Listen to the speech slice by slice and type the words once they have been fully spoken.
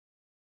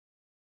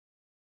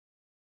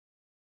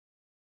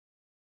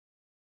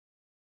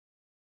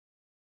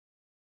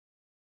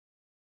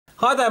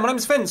Hi there, my name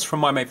is Vince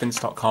from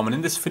mymatevince.com, and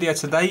in this video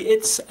today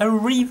it's a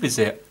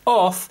revisit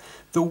of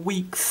the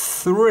week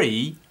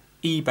 3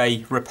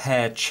 eBay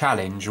repair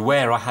challenge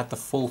where I had the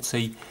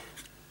faulty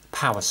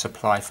power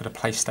supply for the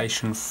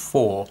PlayStation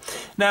 4.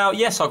 Now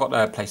yes, I got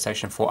the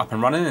PlayStation 4 up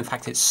and running. In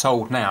fact, it's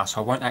sold now, so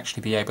I won't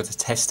actually be able to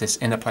test this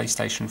in a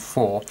PlayStation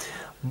 4.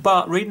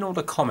 But reading all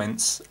the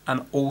comments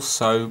and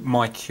also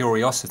my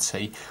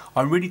curiosity,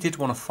 I really did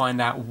want to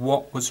find out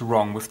what was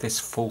wrong with this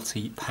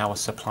faulty power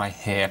supply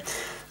here.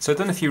 So I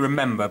don't know if you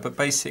remember, but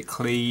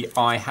basically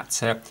I had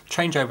to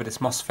change over this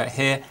MOSFET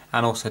here,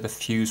 and also the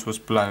fuse was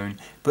blown,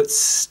 but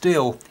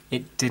still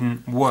it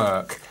didn't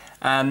work.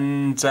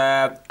 And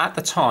at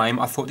the time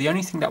I thought the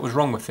only thing that was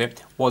wrong with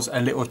it was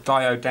a little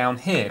diode down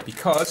here,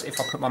 because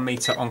if I put my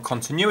meter on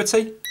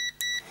continuity,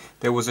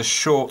 there was a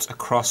short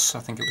across, I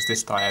think it was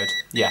this diode,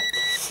 yeah.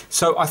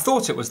 So I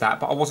thought it was that,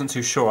 but I wasn't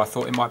too sure. I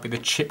thought it might be the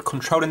chip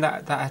controlling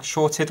that had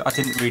shorted. I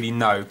didn't really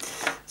know.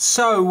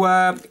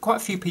 So quite a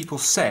few people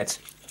said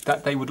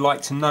that they would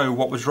like to know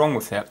what was wrong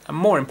with it. And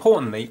more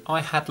importantly,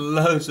 I had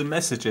loads of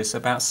messages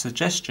about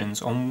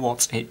suggestions on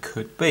what it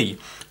could be.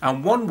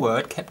 And one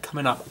word kept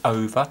coming up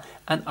over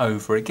and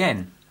over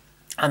again.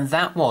 And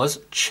that was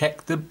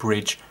check the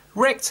bridge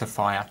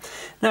rectifier.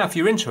 Now, if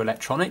you're into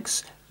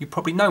electronics, you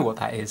probably know what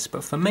that is,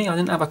 but for me, I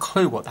didn't have a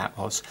clue what that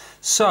was.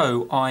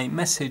 So I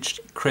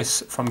messaged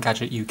Chris from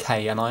Gadget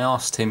UK and I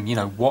asked him, you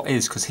know, what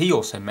is, because he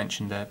also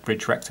mentioned the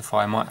bridge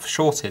rectifier might have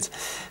shorted.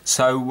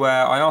 So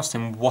I asked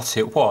him what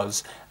it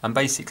was, and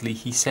basically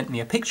he sent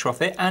me a picture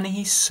of it and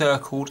he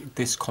circled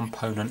this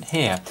component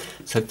here.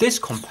 So this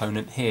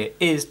component here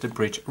is the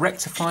bridge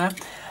rectifier,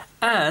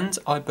 and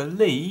I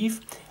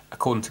believe,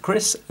 according to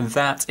Chris,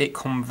 that it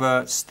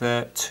converts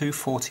the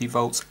 240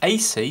 volts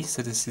AC,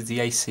 so this is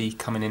the AC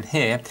coming in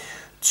here,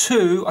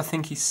 to, I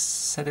think he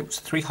said it was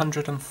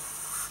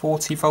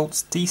 340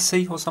 volts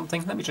DC or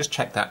something. Let me just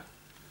check that.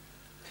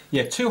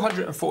 Yeah,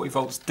 240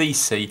 volts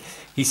DC.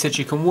 He said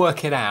you can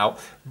work it out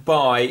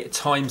by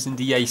timesing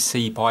the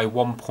AC by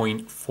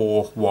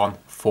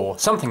 1.414,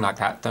 something like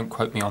that. Don't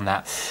quote me on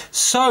that.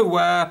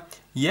 So,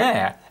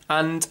 yeah.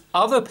 And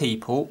other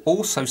people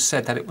also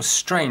said that it was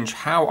strange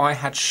how I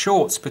had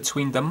shorts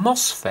between the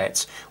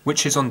MOSFET,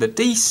 which is on the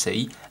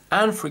DC,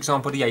 and, for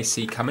example, the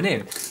AC coming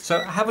in. So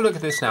have a look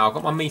at this now. I've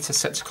got my meter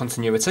set to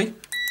continuity.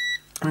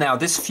 Now,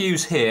 this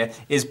fuse here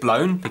is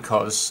blown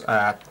because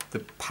the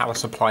power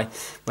supply,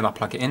 when I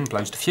plug it in,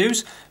 blows the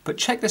fuse. But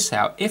check this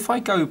out. If I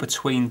go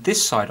between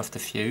this side of the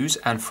fuse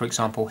and, for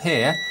example,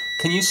 here,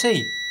 can you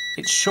see?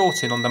 It's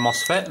shorting on the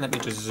MOSFET. Let me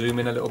just zoom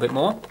in a little bit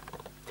more.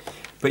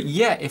 But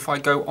yet, if I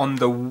go on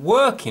the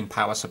working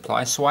power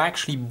supply, so I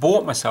actually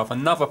bought myself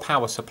another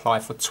power supply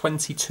for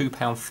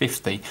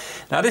 £22.50.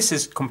 Now this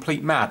is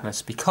complete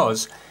madness,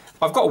 because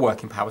I've got a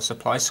working power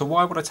supply, so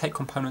why would I take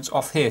components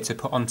off here to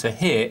put onto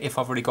here if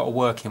I've already got a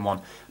working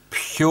one?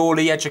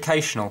 Purely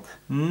educational.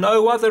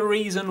 No other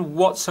reason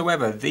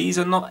whatsoever. These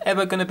are not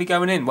ever going to be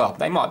going in. Well,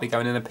 they might be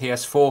going in a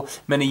PS4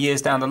 many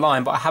years down the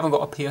line, but I haven't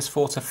got a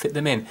PS4 to fit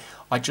them in.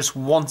 I just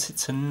wanted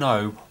to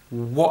know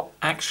what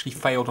actually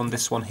failed on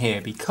this one here,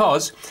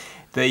 because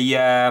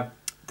the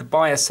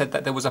buyer said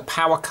that there was a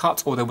power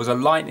cut or there was a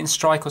lightning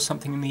strike or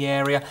something in the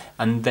area,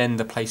 and then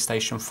the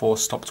PlayStation 4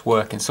 stopped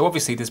working. So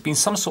obviously there's been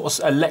some sort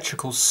of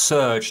electrical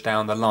surge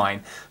down the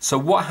line. So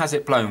what has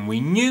it blown? We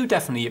knew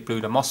definitely it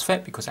blew the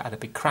MOSFET because it had a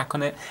big crack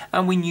on it,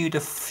 and we knew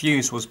the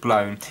fuse was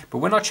blown. But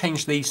when I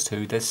changed these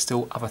two, there's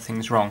still other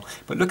things wrong.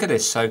 But look at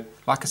this. So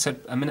like I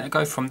said a minute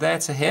ago, from there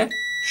to here,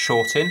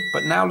 shorting.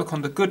 But now look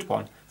on the good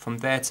one, from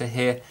there to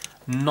here,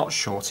 not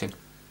shorting.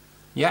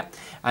 Yeah,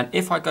 and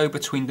if I go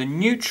between the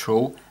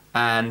neutral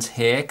and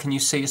here, can you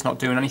see it's not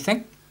doing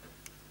anything?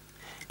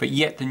 But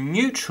yet the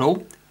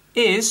neutral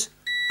is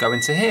going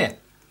to here.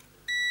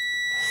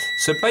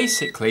 So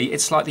basically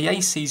it's like the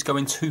AC is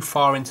going too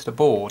far into the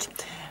board,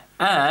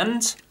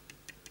 and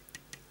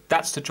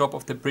that's the job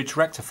of the bridge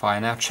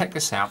rectifier. Now check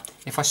this out.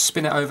 If I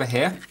spin it over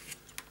here,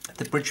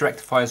 the bridge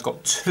rectifier's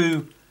got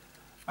two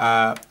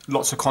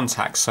lots of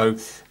contacts, so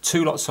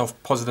two lots of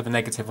positive and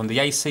negative on the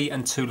AC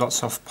and two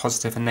lots of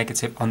positive and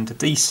negative on the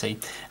DC.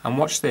 And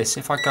watch this,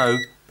 if I go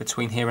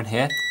between here and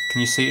here, can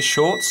you see it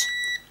shorts?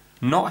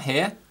 Not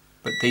here,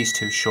 but these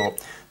two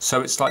short. So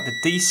it's like the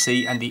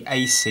DC and the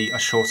AC are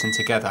shorting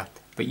together,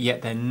 but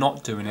yet they're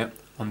not doing it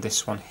on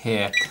this one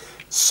here.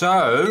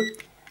 So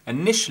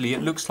initially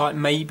it looks like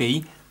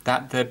maybe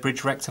that the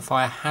bridge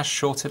rectifier has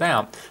shorted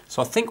out.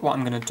 So I think what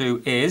I'm going to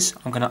do is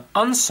I'm going to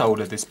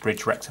unsolder this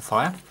bridge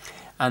rectifier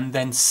and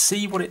then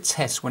see what it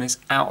tests when it's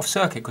out of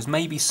circuit, because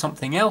maybe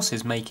something else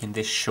is making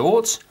this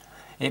short.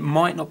 It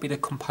might not be the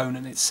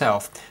component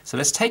itself. So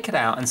let's take it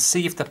out and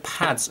see if the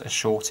pads are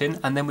shorting,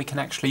 and then we can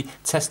actually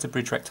test the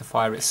bridge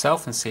rectifier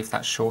itself and see if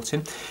that's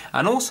shorting.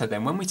 And also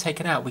then when we take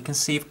it out, we can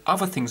see if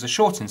other things are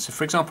shorting. So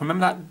for example,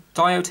 remember that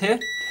diode here?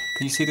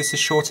 Can you see this is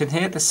shorting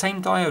here? The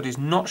same diode is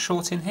not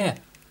shorting here.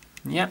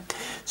 Yeah.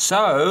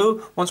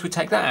 So once we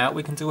take that out,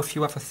 we can do a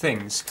few other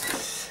things.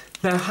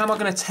 Now, how am I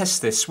going to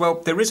test this?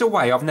 Well, there is a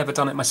way, I've never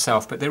done it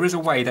myself, but there is a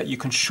way that you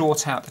can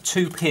short out the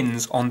 2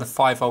 pins on the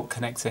 5-volt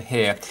connector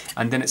here,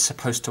 and then it's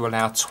supposed to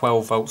allow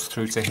 12 volts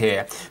through to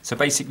here. So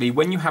basically,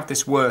 when you have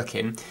this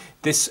working,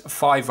 this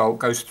 5-volt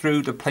goes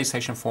through the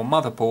PlayStation 4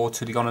 motherboard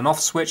to the on and off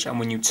switch, and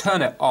when you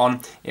turn it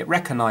on, it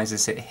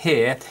recognises it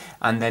here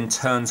and then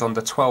turns on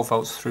the 12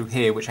 volts through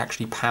here, which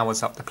actually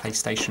powers up the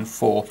PlayStation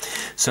 4.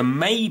 So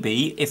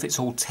maybe, if it's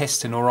all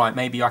testing all right,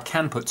 maybe I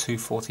can put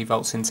 240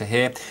 volts into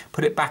here,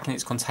 put it back in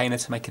its container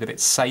to make it a bit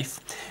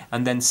safe,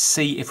 and then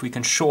see if we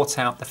can short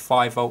out the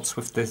 5 volts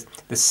with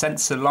the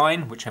sensor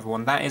line, whichever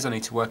one that is, I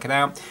need to work it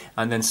out,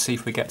 and then see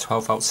if we get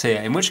 12 volts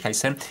here, in which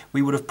case then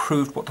we would have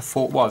proved what the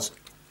fault was.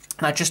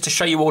 Now, just to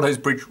show you all those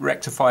bridge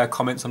rectifier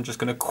comments, I'm just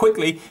going to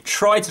quickly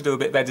try to do a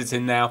bit of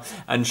editing now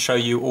and show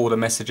you all the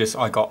messages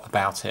I got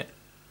about it.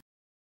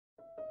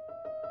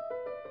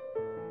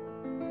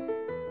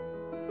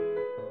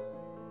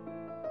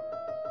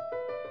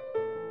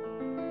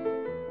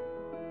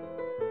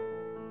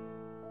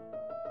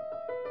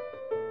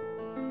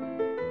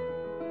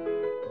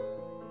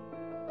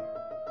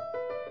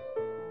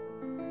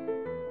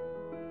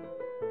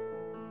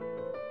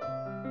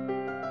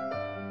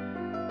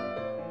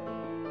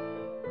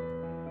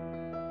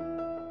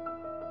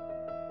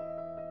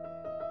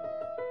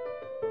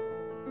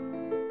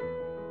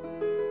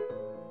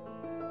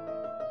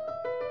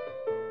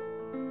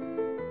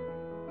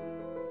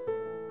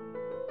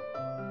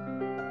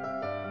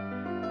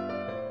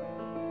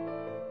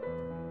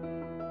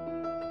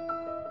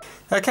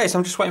 Okay, so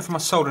I'm just waiting for my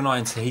soldering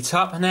iron to heat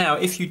up. Now,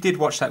 if you did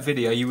watch that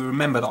video, you will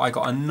remember that I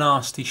got a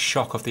nasty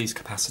shock of these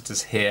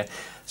capacitors here.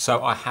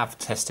 So I have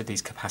tested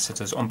these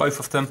capacitors on both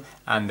of them,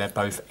 and they're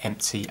both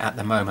empty at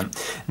the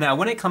moment. Now,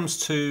 when it comes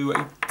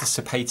to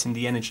dissipating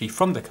the energy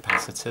from the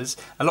capacitors,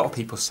 a lot of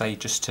people say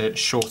just to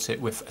short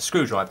it with a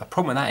screwdriver. The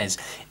problem with that is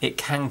it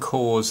can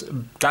cause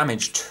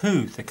damage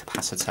to the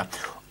capacitor.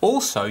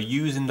 Also,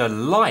 using the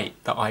light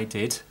that I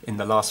did in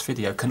the last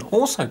video can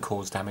also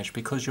cause damage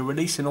because you're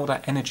releasing all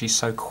that energy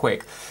so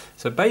quick.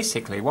 So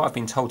basically what I've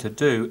been told to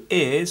do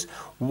is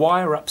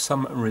wire up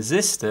some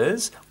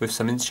resistors with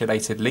some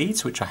insulated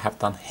leads, which I have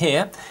done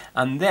here,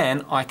 and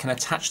then I can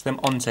attach them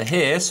onto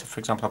here. So for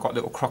example, I've got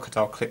little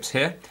crocodile clips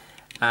here,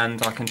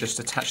 and I can just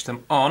attach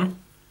them on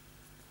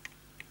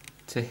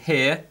to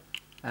here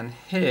and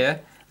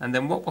here. And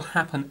then what will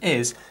happen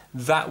is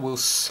that will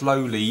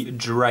slowly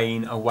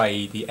drain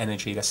away the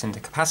energy that's in the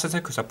capacitor,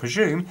 because I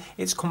presume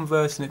it's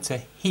converting it to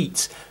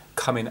heat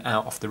coming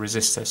out of the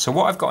resistor. So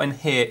what I've got in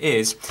here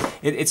is,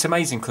 it's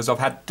amazing because I've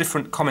had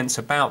different comments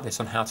about this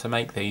on how to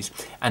make these,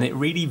 and it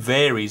really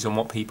varies on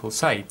what people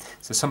say.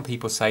 So some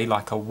people say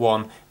like a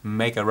 1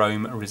 mega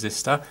ohm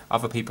resistor,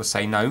 other people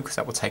say no, because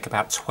that will take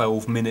about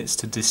 12 minutes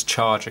to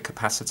discharge a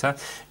capacitor.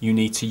 You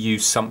need to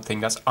use something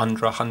that's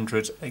under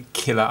 100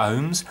 kilo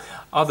ohms.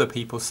 Other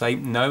people say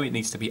no, it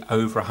needs to be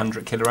over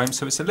 100 kilo ohms,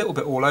 so it's a little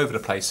bit all over the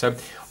place. So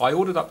I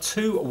ordered up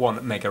 2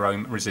 1 mega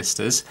ohm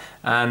resistors,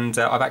 and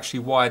I've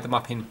actually wired them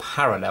up in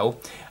parallel,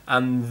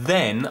 and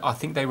then I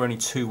think they were only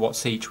 2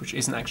 watts each, which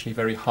isn't actually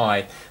very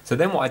high. So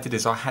then what I did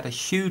is I had a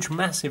huge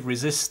massive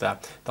resistor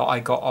that I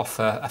got off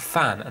a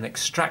fan, an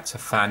extractor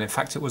fan. In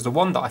fact, it was the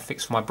one that I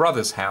fixed for my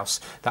brother's house,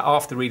 that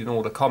after reading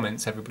all the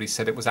comments everybody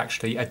said it was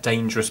actually a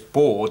dangerous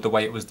board the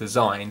way it was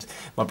designed.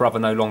 My brother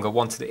no longer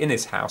wanted it in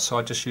his house, so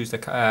I just used a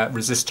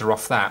resistor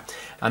off that,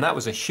 and that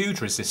was a huge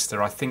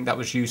resistor. I think that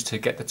was used to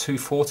get the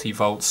 240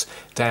 volts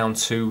down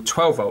to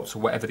 12 volts or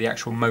whatever the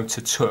actual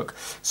motor took.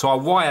 So I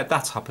wired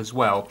that up as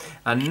well,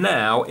 and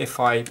now if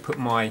I put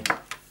my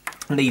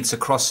leads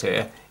across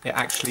here, it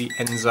actually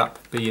ends up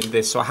being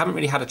this. So I haven't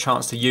really had a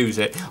chance to use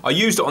it. I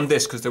used it on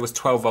this because there was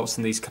 12 volts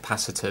in these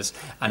capacitors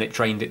and it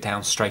drained it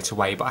down straight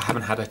away, but I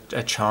haven't had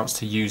a chance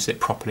to use it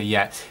properly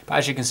yet. But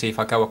as you can see, if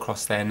I go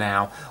across there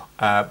now,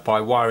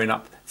 by wiring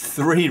up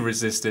 3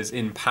 resistors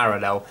in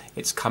parallel,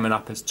 it's coming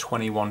up as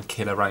 21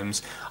 kilo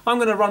ohms. I'm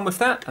going to run with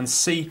that and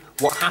see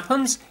what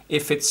happens.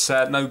 If it's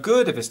no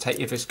good, if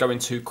it's going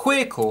too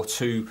quick or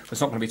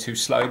it's not going to be too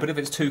slow, but if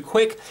it's too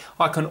quick,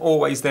 I can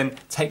always then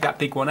take that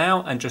big one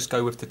out and just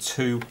go with the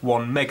 2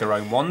 1 mega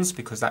ohm ones,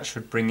 because that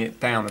should bring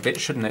it down a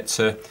bit, shouldn't it,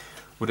 to,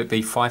 would it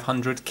be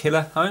 500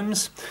 kilo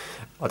ohms?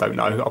 I don't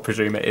know, I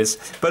presume it is.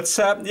 But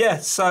yeah,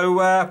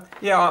 so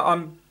yeah,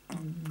 I'm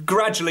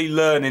gradually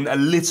learning a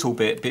little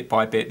bit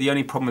by bit. The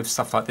only problem with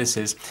stuff like this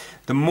is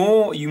the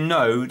more you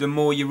know, the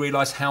more you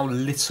realise how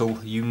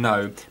little you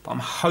know. But I'm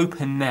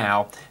hoping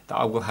now that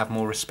I will have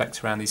more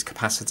respect around these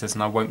capacitors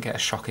and I won't get a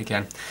shock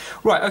again.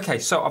 Right, okay,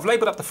 so I've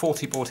labelled up the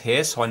 40 board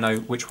here so I know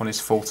which one is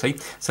 40.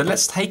 So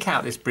let's take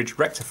out this bridge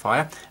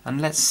rectifier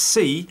and let's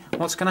see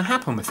what's going to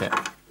happen with it.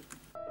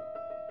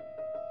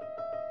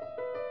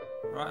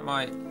 Right,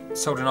 my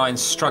soldering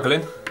iron's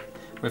struggling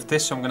with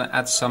this, so I'm going to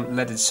add some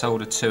leaded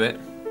solder to it.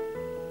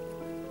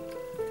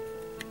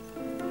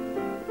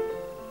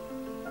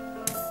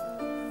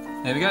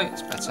 There we go,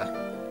 it's better.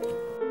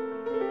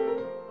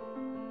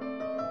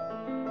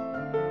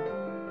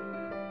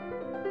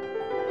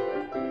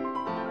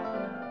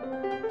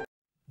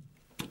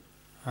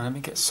 Let me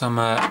get some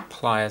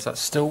pliers.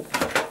 That's still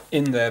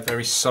in there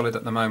very solid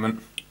at the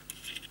moment.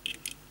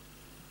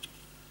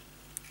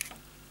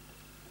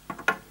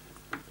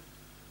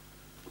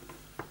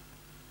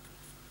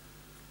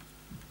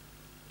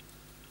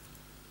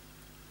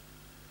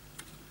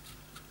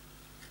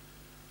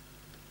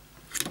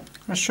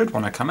 I should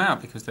want to come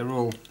out because they're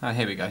all... Oh,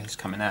 here we go, it's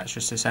coming out. It's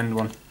just this end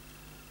one.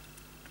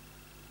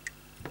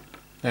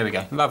 There we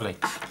go, lovely.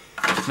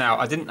 Now,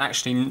 I didn't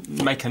actually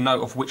make a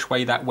note of which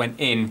way that went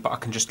in, but I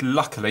can just,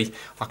 luckily,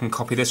 I can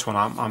copy this one.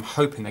 I'm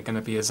hoping they're going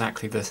to be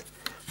exactly the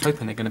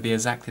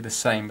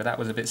same, but that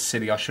was a bit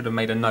silly. I should have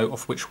made a note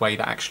of which way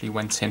that actually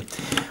went in.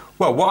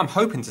 Well, what I'm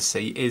hoping to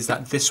see is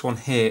that this one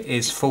here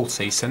is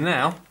faulty. So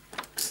now,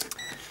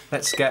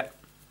 let's get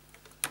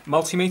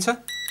multimeter.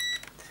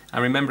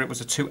 And remember, it was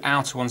the two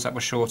outer ones that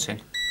were shorting,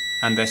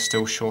 and they're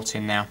still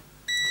shorting now.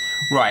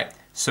 Right,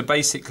 so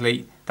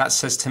basically, that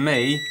says to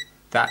me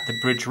that the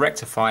bridge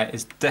rectifier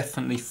is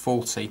definitely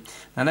faulty.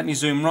 Now let me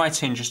zoom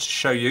right in just to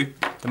show you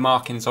the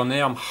markings on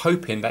there. I'm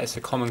hoping that it's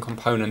a common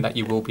component that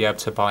you will be able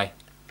to buy.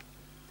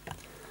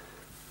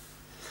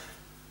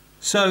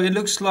 So it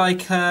looks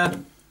like,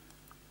 1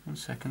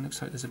 second, looks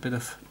like there's a bit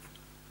of,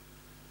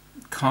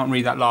 can't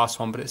read that last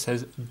one, but it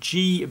says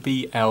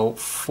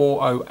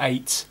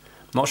GBL408.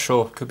 Not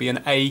sure, could be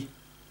an A,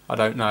 I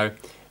don't know.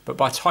 But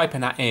by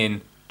typing that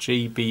in,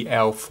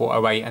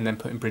 GBL408, and then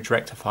putting bridge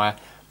rectifier,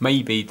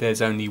 maybe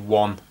there's only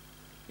one,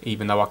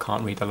 even though I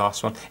can't read the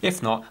last one.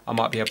 If not, I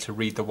might be able to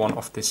read the one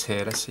off this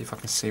here. Let's see if I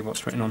can see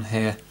what's written on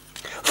here.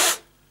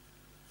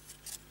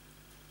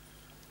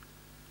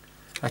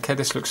 Okay,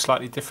 this looks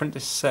slightly different.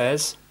 This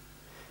says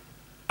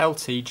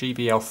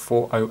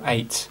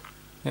LTGBL408.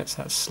 Yes,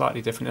 that's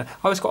slightly different.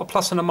 Oh, it's got a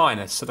plus and a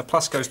minus, so the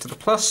plus goes to the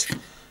plus.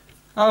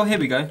 Oh, here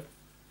we go.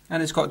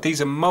 And it's got, these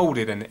are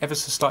moulded and ever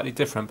so slightly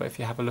different, but if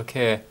you have a look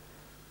here,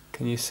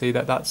 can you see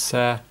that that's,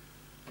 yes,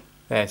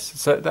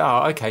 so,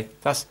 oh, okay,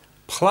 that's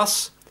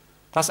plus,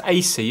 that's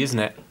AC, isn't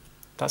it?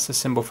 That's the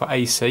symbol for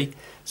AC.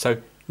 So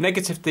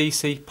negative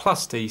DC,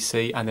 plus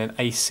DC, and then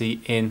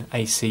AC in,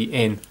 AC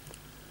in.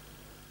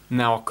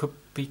 Now, I could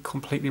be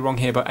completely wrong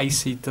here, but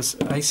AC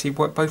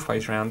work both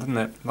ways around, doesn't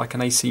it? Like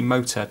an AC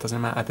motor, it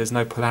doesn't matter, there's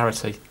no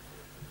polarity.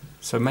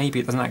 So maybe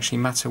it doesn't actually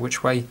matter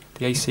which way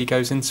the AC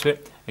goes into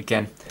it.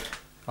 Again,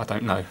 I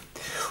don't know.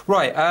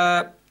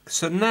 Right,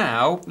 so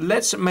now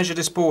let's measure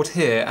this board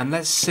here and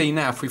let's see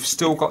now if we've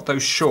still got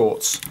those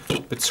shorts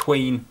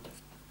between, do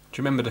you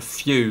remember the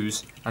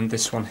fuse and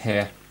this one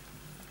here?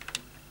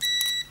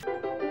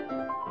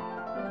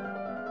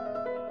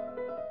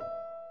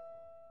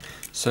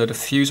 So the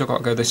fuse, I've got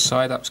to go this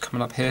side, that was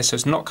coming up here, so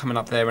it's not coming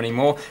up there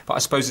anymore, but I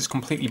suppose it's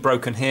completely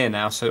broken here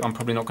now, so I'm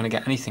probably not going to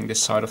get anything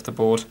this side off the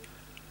board.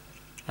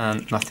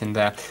 And nothing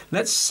there.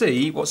 Let's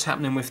see what's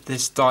happening with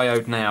this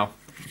diode now,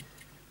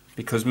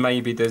 because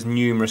maybe there's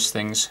numerous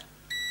things.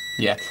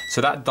 Yeah,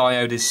 so that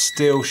diode is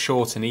still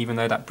shorting even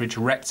though that bridge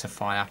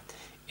rectifier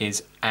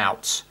is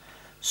out.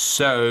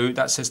 So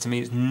that says to me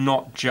it's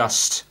not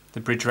just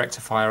the bridge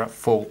rectifier at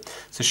fault.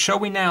 So shall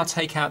we now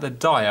take out the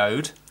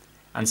diode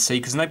and see,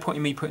 because no point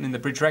in me putting in the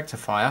bridge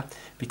rectifier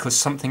because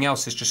something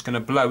else is just going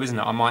to blow, isn't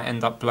it? I might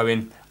end up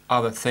blowing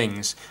other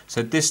things.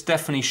 So this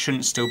definitely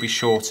shouldn't still be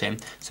shorting.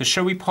 So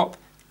shall we pop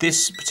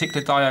this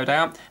particular diode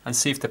out and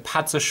see if the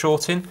pads are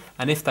shorting,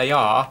 and if they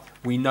are,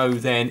 we know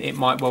then it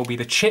might well be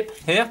the chip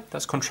here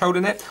that's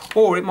controlling it,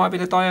 or it might be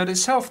the diode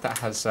itself that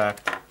has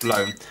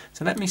blown.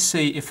 So let me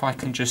see if I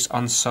can just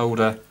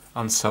unsolder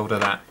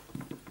that.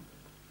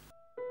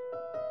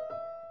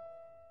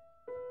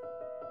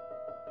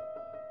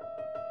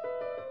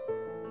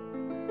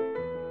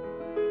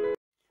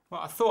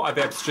 Well, I thought I'd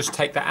be able to just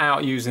take that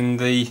out using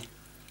the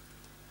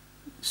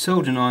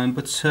soldering iron,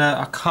 but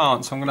I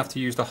can't, so I'm going to have to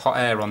use the hot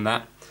air on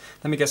that.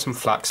 Let me get some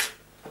flux.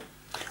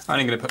 I'm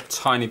only going to put a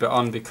tiny bit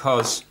on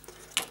because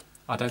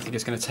I don't think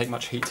it's going to take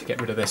much heat to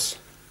get rid of this.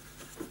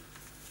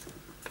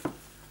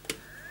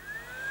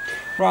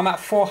 Right, I'm at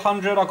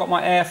 400. I've got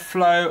my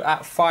airflow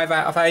at 5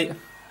 out of 8.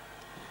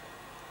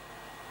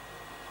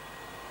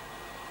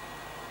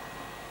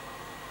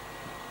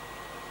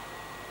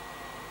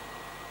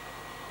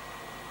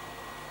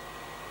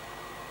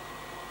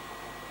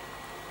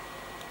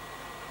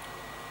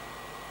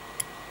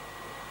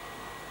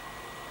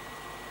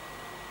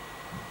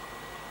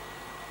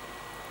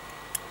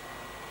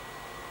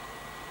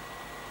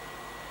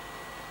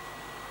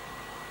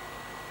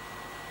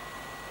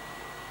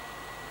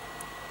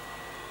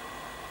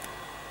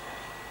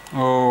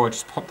 Oh, I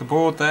just popped the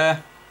board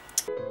there.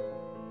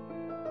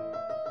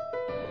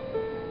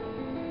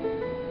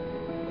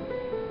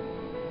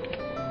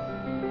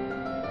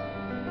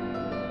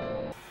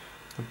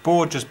 The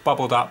board just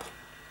bubbled up.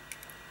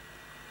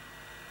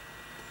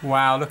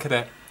 Wow, look at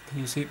it. Can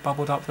you see it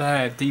bubbled up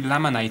there?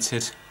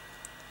 Delaminated.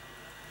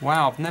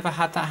 Wow, I've never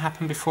had that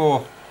happen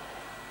before.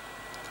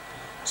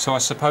 So I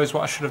suppose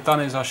what I should have done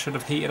is I should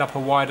have heated up a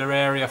wider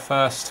area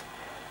first.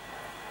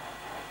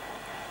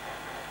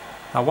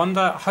 I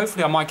wonder,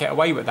 hopefully I might get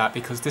away with that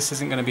because this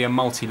isn't going to be a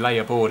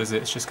multi-layer board, is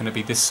it? It's just going to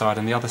be this side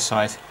and the other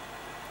side.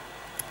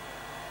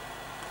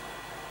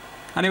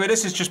 Anyway,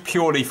 this is just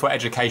purely for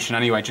education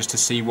anyway, just to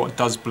see what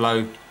does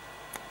blow.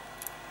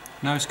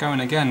 No, it's going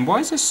again. Why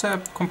is this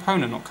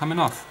component not coming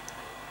off?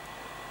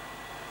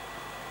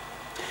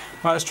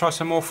 Right, let's try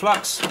some more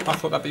flux. I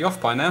thought that'd be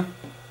off by now.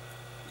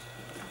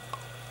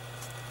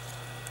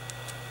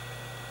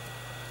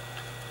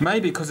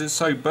 Maybe because it's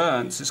so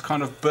burnt, it's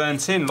kind of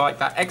burnt in like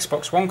that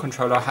Xbox One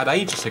controller I had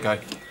ages ago.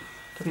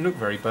 Doesn't look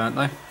very burnt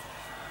though.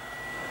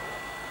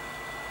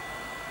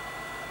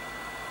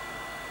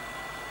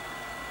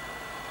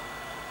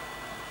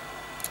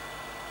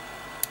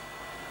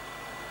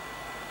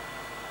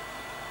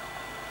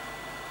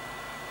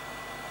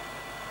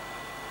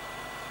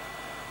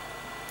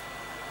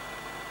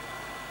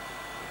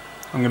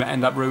 I'm going to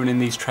end up ruining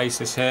these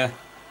traces here.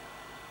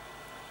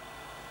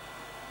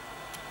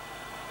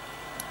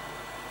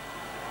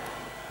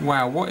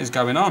 Wow, what is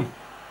going on?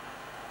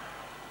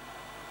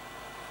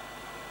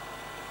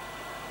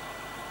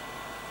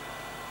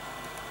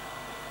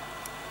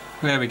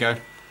 There we go.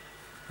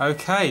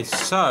 Okay,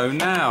 so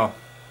now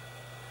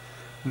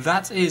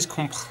that is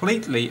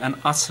completely and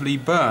utterly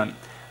burnt.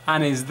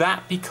 And is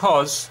that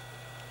because,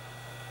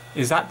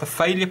 is that the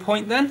failure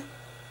point then?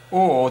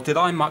 Or did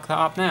I muck that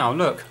up now?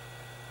 Look.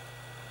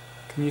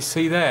 Can you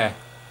see there?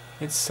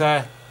 It's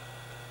that's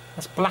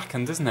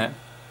blackened, isn't it?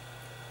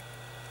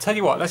 Tell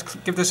you what, let's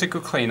give this a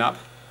good clean up.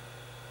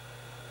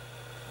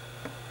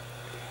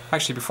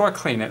 Actually, before I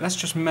clean it, let's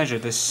just measure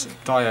this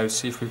diode,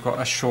 see if we've got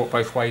a short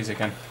both ways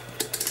again.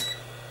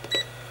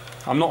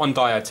 I'm not on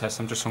diode test,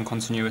 I'm just on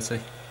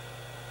continuity.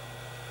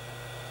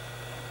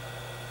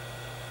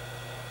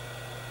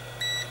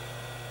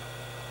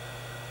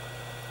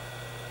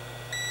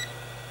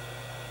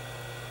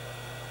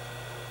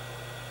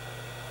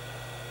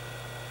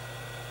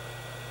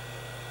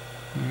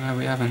 No,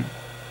 we haven't.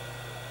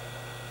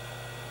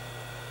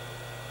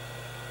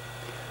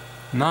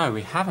 No,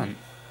 we haven't.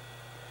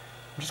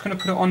 I'm just going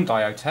to put it on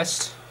diode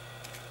test.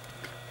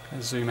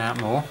 Let's zoom out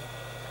more.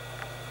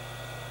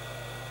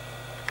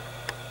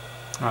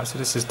 Alright, so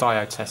this is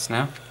diode test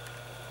now.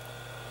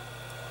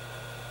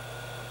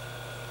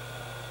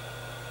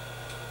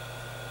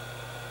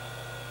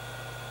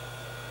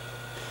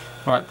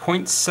 Right,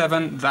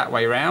 0.7 that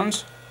way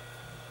round.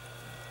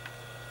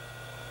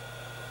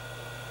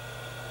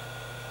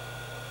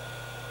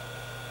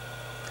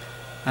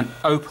 And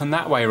open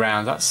that way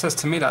round. That says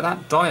to me that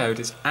that diode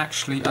is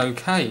actually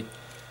okay.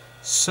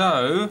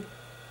 So,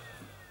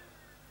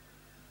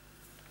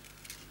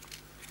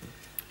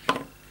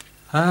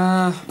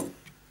 I'm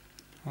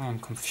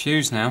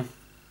confused now.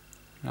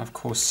 I've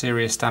caused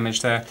serious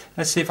damage there.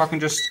 Let's see if I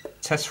can just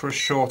test for a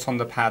short on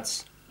the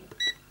pads.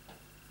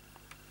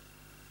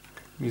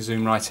 Let me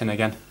zoom right in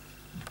again.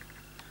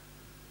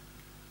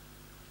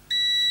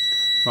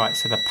 Right,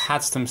 so the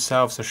pads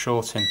themselves are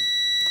shorting.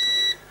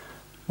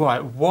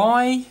 Right,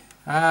 why?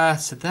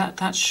 So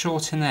that's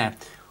short in there.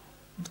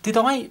 Did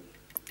I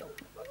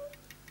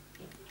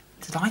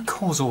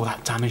cause all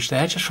that damage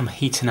there just from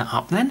heating it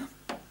up then?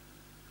 I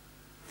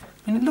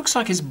mean, it looks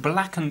like it's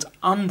blackened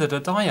under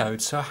the diode,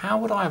 so how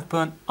would I have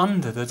burnt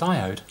under the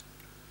diode?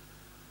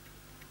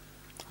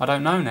 I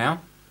don't know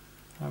now.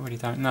 I really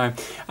don't know.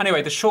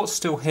 Anyway, the short's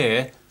still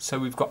here, so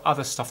we've got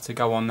other stuff to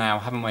go on now,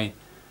 haven't we?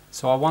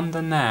 So I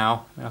wonder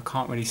now, I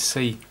can't really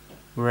see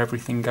where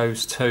everything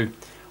goes to.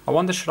 I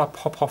wonder, should I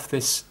pop off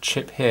this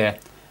chip here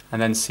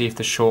and then see if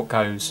the short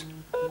goes?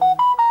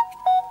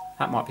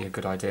 That might be a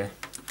good idea.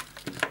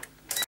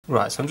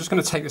 Right, so I'm just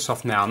going to take this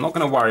off now. I'm not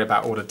going to worry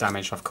about all the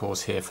damage I've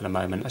caused here for the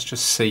moment. Let's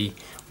just see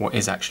what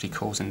is actually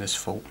causing this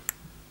fault.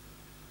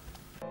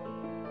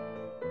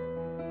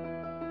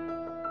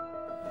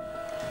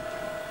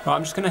 Right,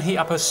 I'm just going to heat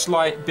up a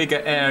slight bigger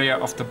area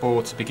of the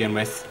board to begin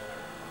with,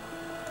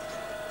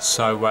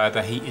 so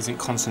the heat isn't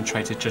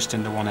concentrated just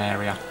in the one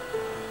area.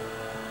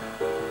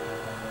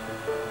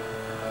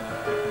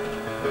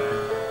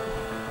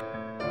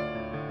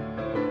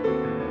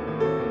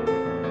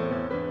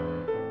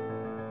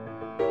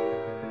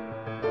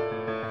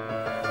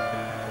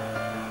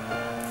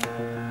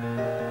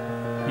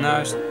 No,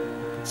 it's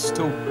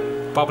still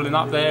bubbling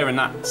up there in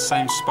that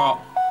same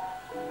spot.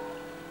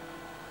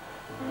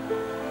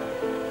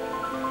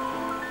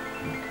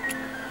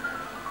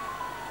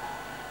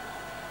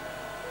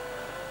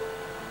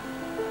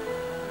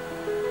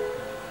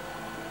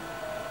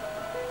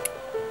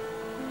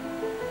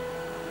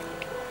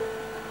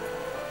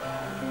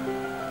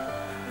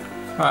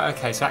 Right,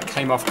 okay, so that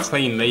came off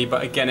cleanly,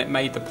 but again it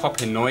made the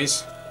popping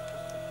noise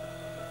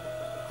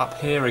up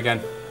here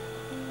again.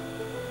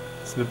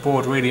 So the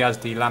board really has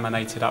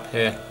delaminated up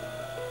here.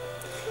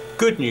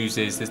 Good news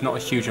is there's not a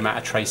huge amount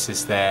of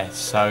traces there,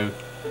 so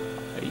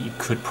you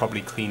could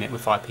probably clean it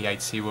with IPA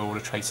to see where all the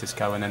traces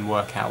go and then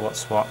work out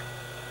what's what.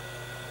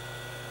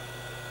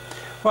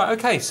 Right,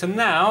 okay, so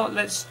now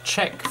let's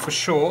check for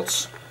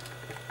shorts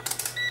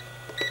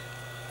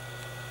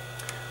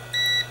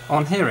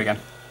on here again.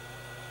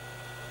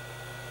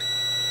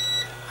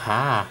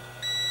 Ah,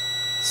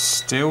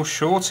 still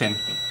shorting.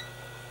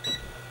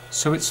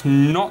 So it's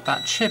not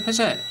that chip, is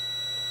it?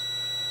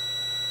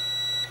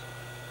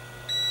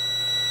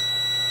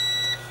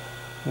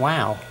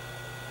 Wow.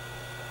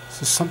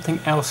 So something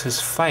else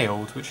has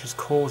failed, which is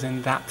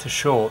causing that to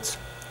short.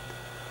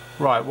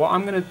 Right, what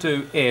I'm going to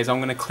do is I'm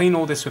going to clean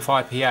all this with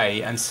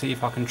IPA and see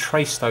if I can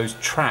trace those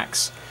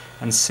tracks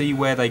and see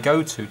where they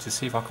go to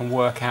see if I can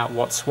work out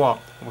what's what.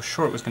 I was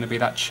sure it was going to be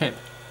that chip.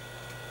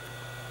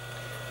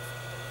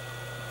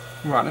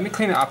 Right, let me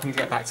clean it up and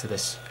get back to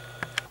this.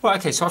 Well,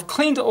 okay, so I've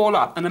cleaned it all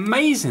up, and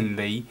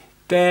amazingly,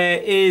 there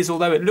is,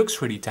 although it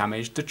looks really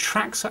damaged, the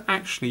tracks are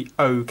actually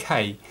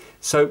okay.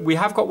 So we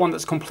have got one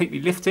that's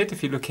completely lifted.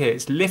 If you look here,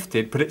 it's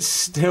lifted, but it's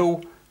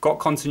still got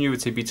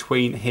continuity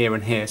between here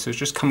and here. So it's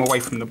just come away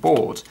from the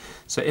board.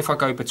 So if I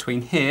go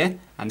between here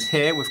and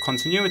here with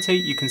continuity,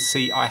 you can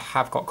see I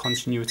have got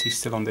continuity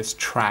still on this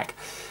track.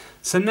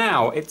 So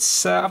now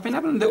it's, I've been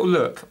having a little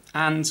look,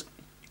 and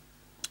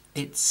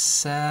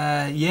it's,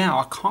 yeah,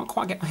 I can't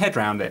quite get my head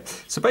around it.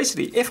 So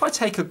basically, if I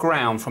take a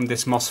ground from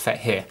this MOSFET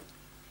here,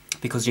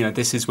 because, you know,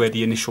 this is where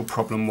the initial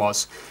problem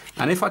was,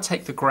 and if I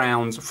take the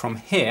ground from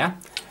here,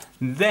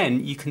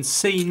 then you can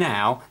see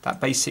now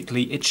that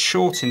basically it's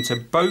shorting to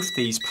both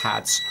these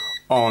pads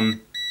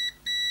on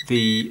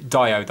the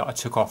diode that I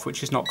took off,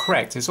 which is not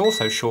correct. It's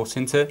also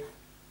shorting to,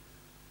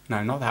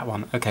 no, not that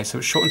one. Okay, so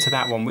it's shorting to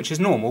that one, which is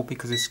normal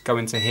because it's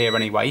going to here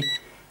anyway.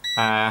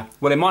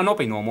 Well, it might not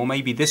be normal.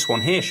 Maybe this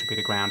one here should be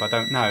the ground. I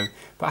don't know.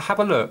 But have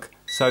a look.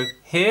 So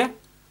here,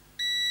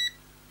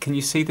 can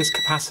you see this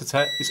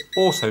capacitor is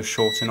also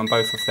shorting on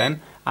both of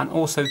them? And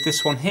also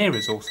this one here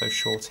is also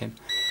shorting.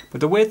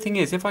 But the weird thing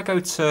is, if I go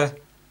to,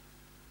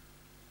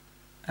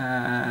 where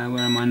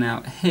am I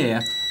now?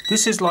 Here.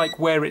 This is like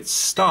where it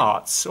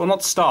starts, or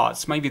not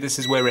starts, maybe this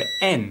is where it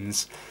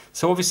ends.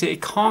 So obviously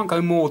it can't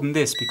go more than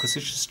this because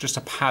it's just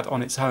a pad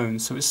on its own.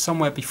 So it's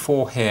somewhere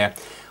before here.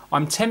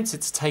 I'm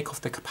tempted to take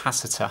off the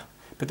capacitor,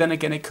 but then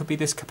again it could be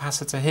this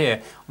capacitor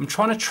here. I'm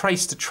trying to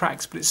trace the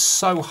tracks, but it's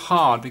so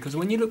hard because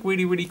when you look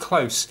really, really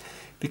close,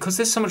 because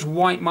there's so much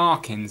white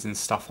markings and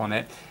stuff on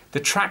it, the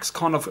tracks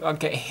kind of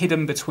get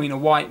hidden between a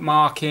white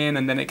marking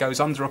and then it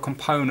goes under a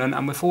component,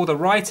 and with all the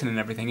writing and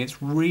everything,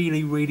 it's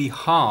really, really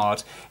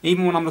hard,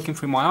 even when I'm looking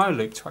through my eye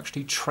loop, to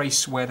actually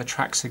trace where the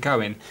tracks are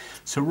going.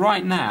 So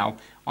right now,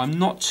 I'm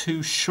not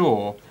too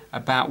sure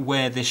about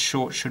where this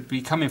short should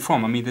be coming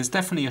from. I mean, there's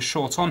definitely a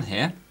short on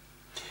here,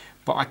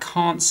 but I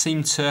can't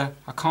seem to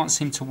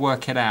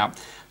work it out.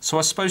 So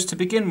I suppose to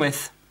begin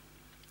with,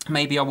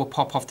 maybe I will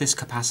pop off this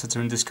capacitor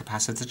and this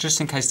capacitor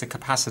just in case the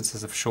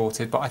capacitors have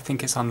shorted, but I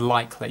think it's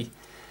unlikely.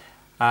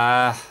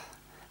 And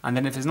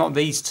then if it's not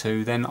these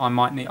two, then I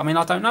might need, I mean,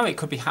 I don't know, it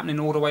could be happening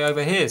all the way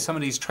over here. Some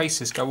of these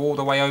traces go all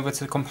the way over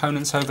to the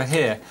components over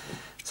here.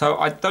 So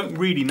I don't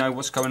really know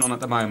what's going on at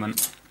the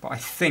moment, but I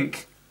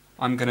think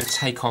I'm going to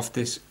take off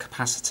this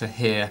capacitor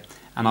here,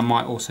 and I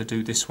might also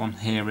do this one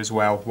here as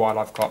well while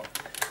I've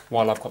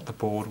got the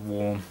board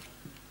warm.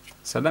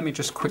 So let me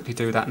just quickly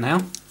do that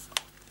now.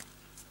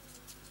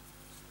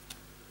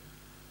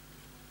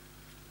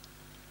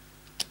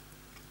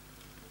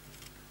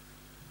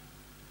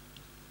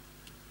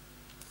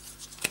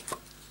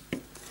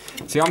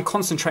 See, I'm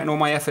concentrating all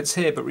my efforts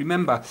here, but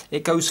remember,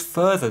 it goes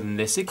further than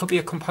this. It could be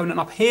a component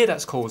up here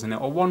that's causing it,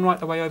 or one right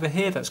the way over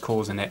here that's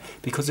causing it.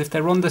 Because if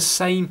they're on the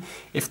same,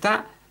 if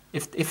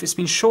it's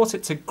been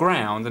shorted to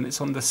ground and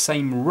it's on the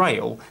same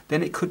rail,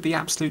 then it could be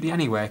absolutely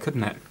anywhere,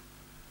 couldn't it?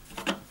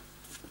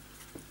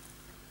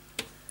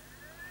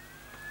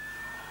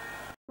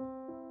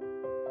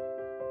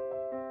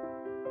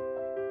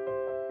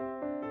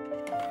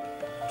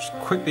 Just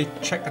quickly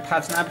check the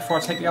pads now before I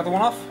take the other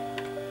one off.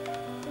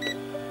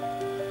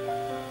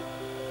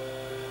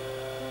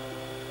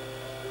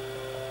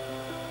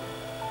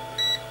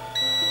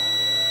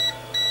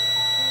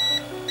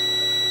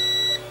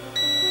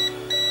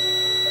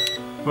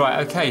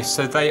 Right, okay,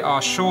 so they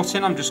are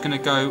shorting. I'm just going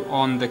to go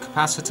on the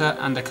capacitor,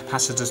 and the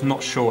capacitor's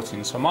not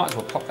shorting, so I might as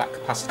well pop that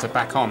capacitor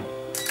back on.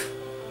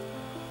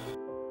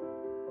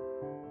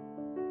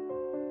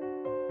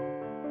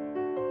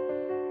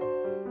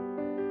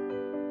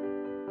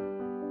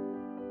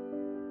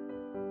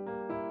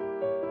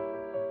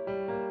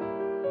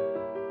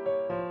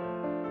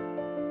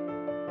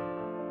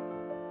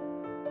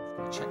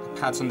 Check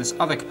the pads on this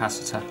other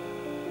capacitor.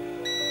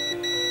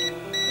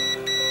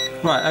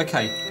 Right,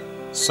 okay.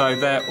 So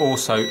they're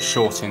also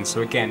shorting.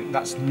 So again,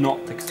 that's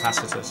not the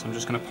capacitor. So I'm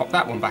just going to pop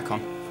that one back on.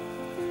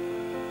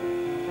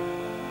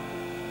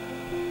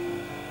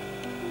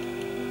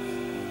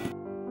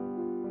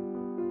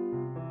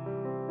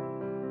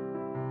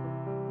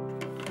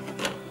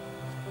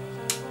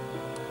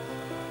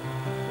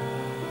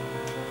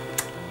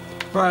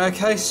 Right,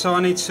 okay, so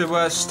I need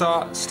to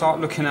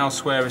start looking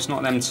elsewhere. It's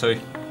not them two.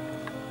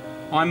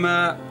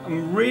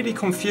 I'm really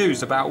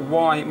confused about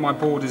why my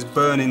board is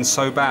burning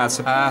so bad.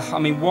 I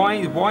mean, why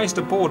is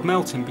the board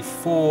melting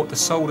before the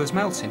solder's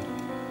melting?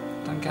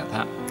 Don't get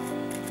that.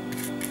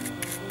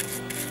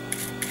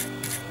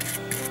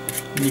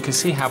 And you can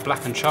see how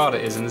black and charred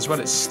it is, and as well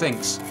it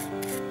stinks.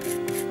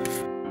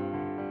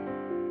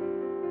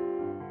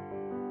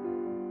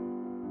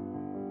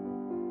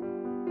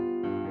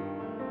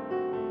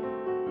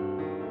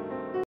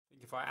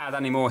 If I add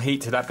any more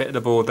heat to that bit of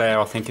the board there,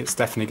 I think it's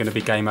definitely going to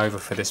be game over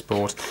for this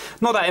board.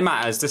 Not that it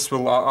matters. This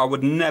will, I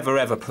would never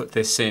ever put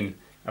this in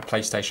a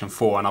PlayStation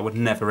 4, and I would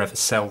never ever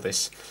sell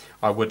this.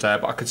 I would,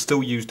 but I could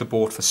still use the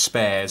board for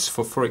spares,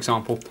 for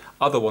example,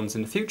 other ones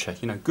in the future,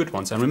 you know, good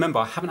ones. And remember,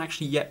 I haven't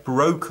actually yet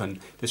broken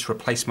this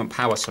replacement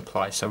power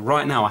supply, so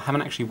right now I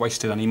haven't actually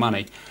wasted any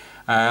money.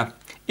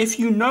 If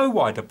you know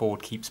why the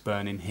board keeps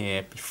burning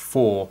here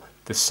before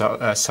the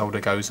solder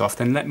goes off,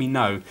 then let me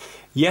know.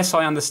 Yes,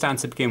 I understand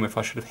to begin with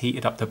I should have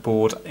heated up the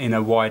board in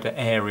a wider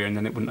area and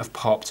then it wouldn't have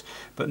popped.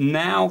 But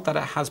now that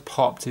it has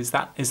popped, is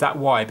that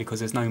why? Because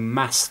there's no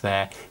mass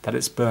there, that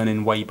it's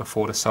burning way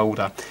before the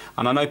solder.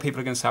 And I know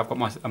people are going to say I've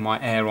got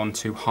my air on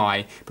too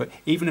high, but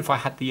even if I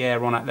had the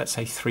air on at, let's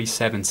say,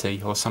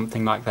 370 or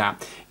something like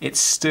that, it's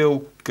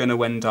still going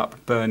to end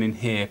up burning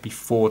here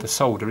before the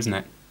solder, isn't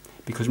it?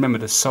 Because remember,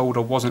 the solder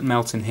wasn't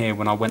melting here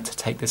when I went to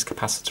take this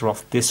capacitor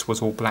off. This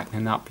was all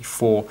blackening up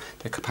before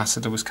the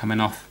capacitor was coming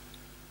off.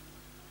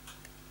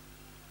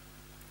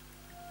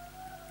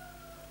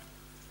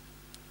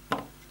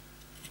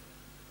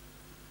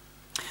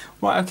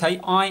 Right, okay,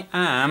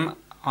 I'm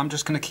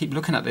just going to keep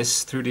looking at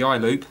this through the eye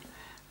loop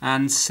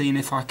and seeing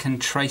if I can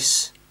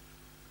trace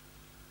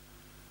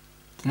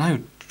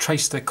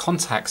the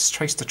contacts,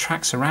 trace the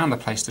tracks around the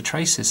place, the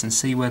traces, and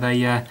see where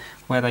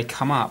they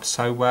come up.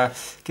 So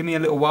give me a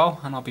little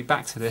while and I'll be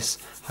back to this.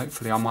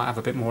 Hopefully I might have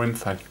a bit more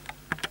info.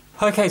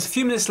 Okay, it's a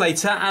few minutes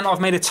later and I've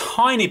made a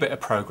tiny bit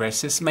of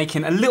progress. It's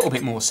making a little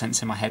bit more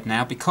sense in my head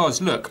now,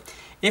 because look,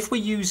 if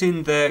we're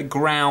using the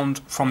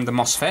ground from the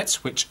MOSFET,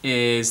 which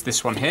is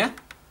this one here,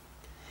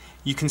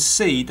 you can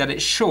see that it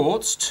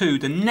shorts to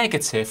the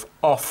negative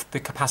of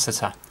the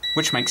capacitor,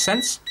 which makes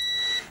sense.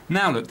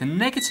 Now look, the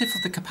negative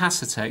of the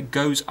capacitor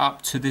goes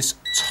up to this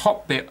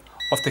top bit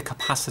of the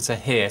capacitor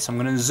here. So I'm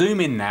going to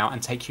zoom in now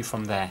and take you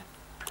from there.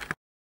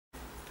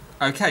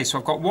 Okay, so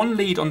I've got one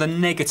lead on the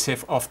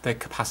negative of the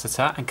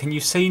capacitor, and can you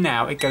see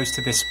now it goes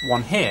to this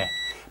one here?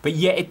 But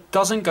yet it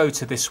doesn't go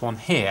to this one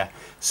here.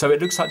 So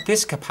it looks like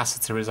this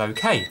capacitor is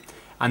okay.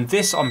 And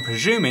this, I'm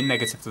presuming,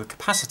 negative to the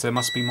capacitor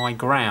must be my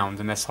ground,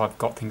 unless I've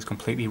got things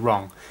completely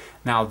wrong.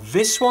 Now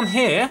this one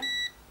here,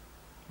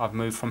 I've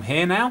moved from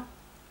here now,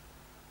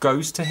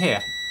 goes to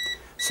here.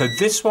 So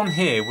this one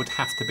here would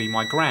have to be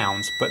my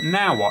ground. But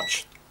now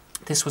watch,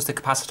 this was the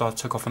capacitor I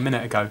took off a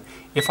minute ago.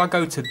 If I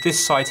go to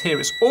this side here,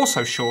 it's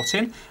also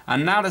shorting.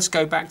 And now let's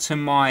go back to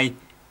my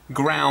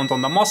ground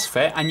on the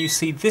MOSFET, and you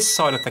see this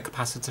side of the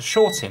capacitor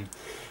shorting.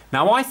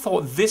 Now I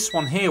thought this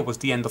one here was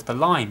the end of the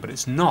line, but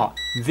it's not.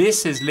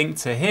 This is linked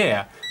to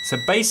here. So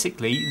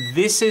basically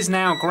this is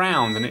now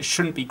ground, and it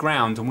shouldn't be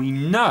ground, and we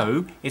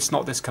know it's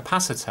not this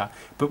capacitor.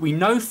 But we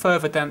know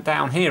further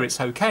down here it's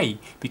okay,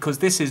 because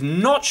this is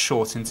not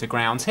shorting to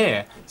ground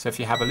here. So if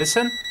you have a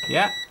listen,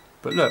 yeah,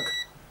 but look,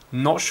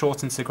 not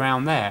shorting to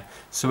ground there.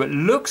 So it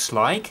looks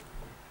like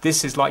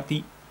this is like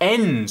the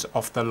end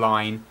of the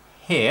line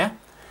here,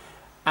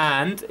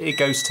 and it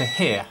goes to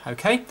here,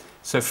 okay?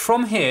 So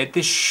from here,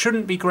 this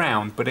shouldn't be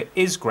ground, but it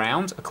is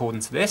ground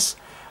according to this.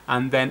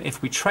 And then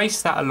if we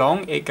trace that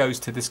along, it goes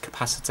to this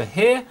capacitor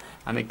here.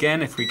 And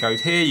again, if we go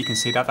here, you can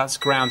see that that's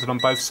grounded on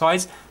both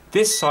sides.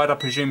 This side, I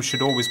presume,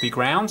 should always be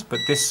ground, but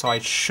this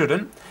side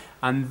shouldn't.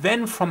 And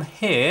then from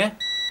here,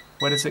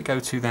 where does it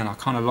go to then? I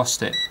kind of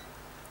lost it.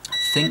 I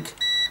think.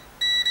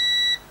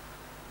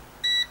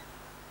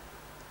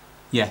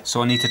 Yeah,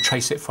 so I need to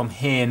trace it from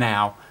here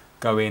now,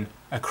 going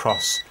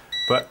across.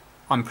 But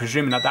I'm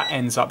presuming that that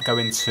ends up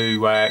going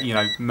to, you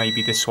know,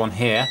 maybe this one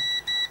here,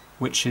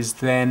 which is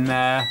then,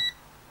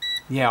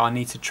 yeah, I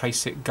need to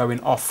trace it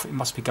going off. It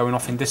must be going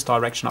off in this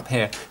direction up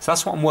here. So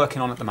that's what I'm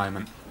working on at the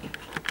moment.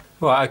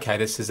 Well, okay,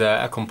 this is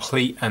a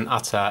complete and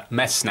utter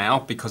mess now,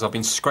 because I've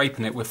been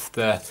scraping it with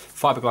the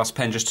fiberglass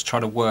pen just to try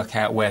to work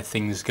out where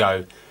things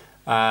go.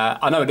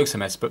 I know it looks a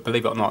mess, but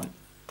believe it or not,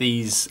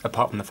 these,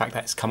 apart from the fact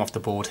that it's come off the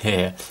board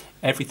here,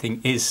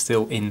 everything is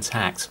still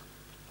intact.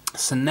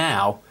 So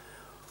now,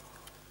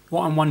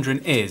 what I'm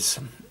wondering is,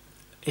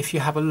 if you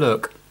have a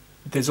look,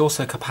 there's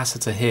also a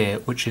capacitor here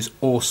which is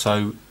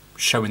also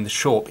showing the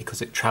short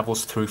because it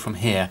travels through from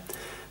here.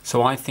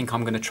 So I think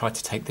I'm going to try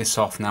to take this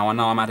off. Now I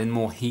know I'm adding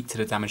more heat to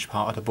the damaged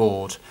part of the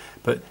board,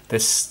 but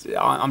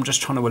I'm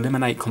just trying to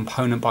eliminate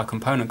component by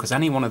component, because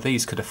any one of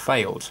these could have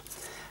failed.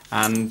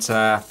 And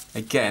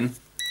again,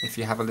 if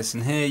you have a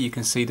listen here, you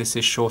can see this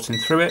is shorting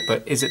through it,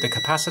 but is it the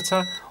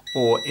capacitor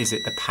or is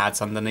it the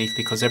pads underneath?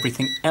 Because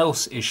everything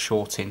else is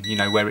shorting, you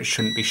know, where it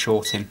shouldn't be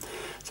shorting.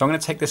 So I'm going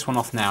to take this one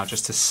off now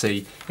just to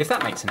see if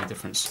that makes any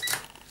difference.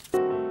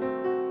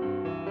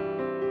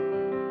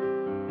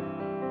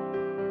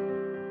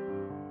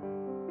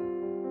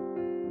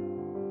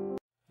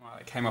 Well,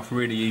 it came off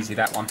really easy,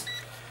 that one.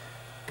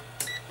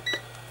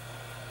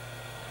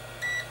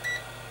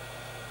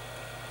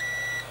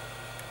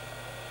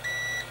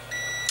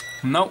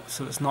 Nope,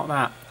 so it's not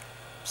that.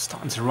 I'm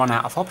starting to run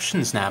out of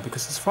options now,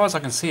 because as far as I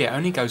can see, it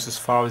only goes as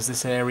far as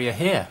this area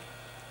here.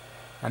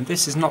 And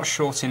this is not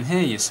short in here,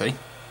 you see.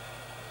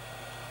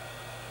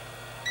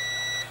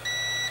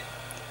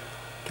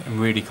 Getting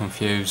really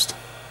confused.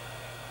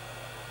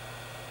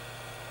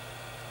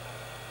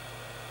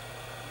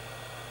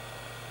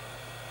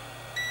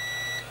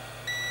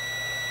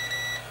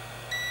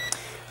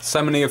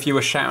 So many of you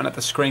are shouting at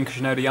the screen because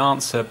you know the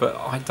answer, but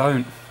I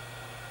don't.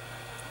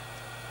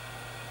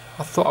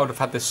 I thought I would have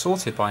had this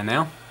sorted by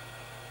now.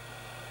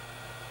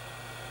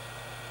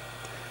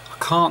 I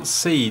can't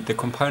see the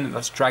component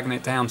that's dragging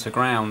it down to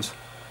ground.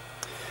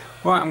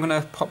 Right, I'm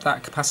going to pop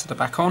that capacitor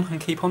back on and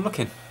keep on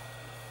looking.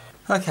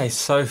 Okay,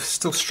 so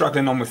still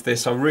struggling on with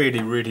this. I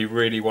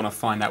really want to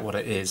find out what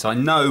it is. I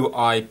know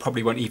I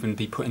probably won't even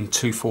be putting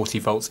 240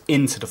 volts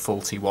into the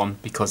faulty one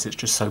because it's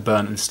just so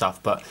burnt and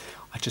stuff, but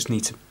I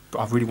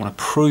really want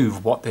to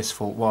prove what this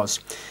fault was.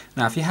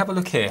 Now, if you have a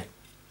look here,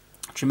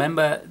 do you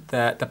remember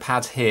that the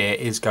pad here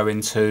is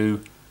going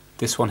to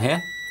this one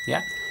here?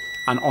 Yeah.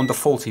 And on the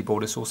faulty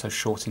board, it's also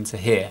short into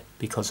here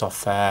because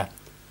of,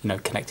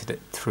 connected it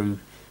through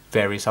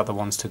various other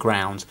ones to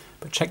ground.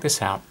 But check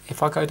this out.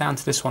 If I go down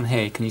to this one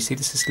here, can you see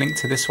this is linked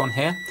to this one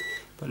here?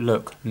 But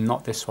look,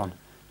 not this one.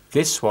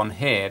 This one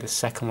here, the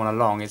second one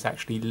along, is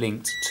actually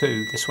linked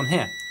to this one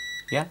here.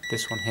 Yeah,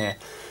 this one here.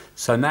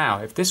 So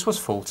now, if this was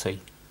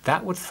faulty,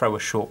 that would throw a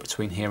short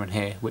between here and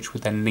here, which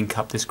would then link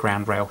up this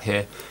ground rail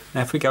here.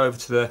 Now, if we go over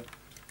to the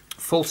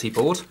faulty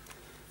board,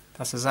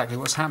 that's exactly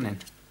what's happening.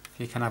 If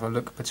you can have a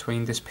look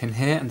between this pin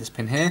here and this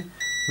pin here,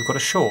 we've got a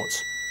short.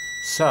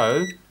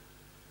 So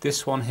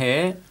this one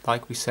here,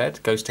 like we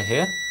said, goes to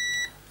here,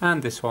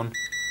 and this one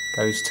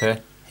goes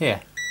to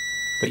here.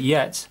 But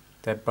yet,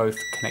 they're both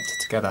connected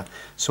together.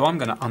 So I'm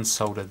going to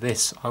unsolder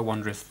this. I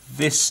wonder if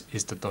this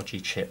is the dodgy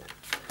chip.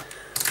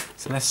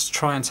 So let's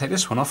try and take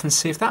this one off and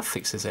see if that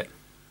fixes it.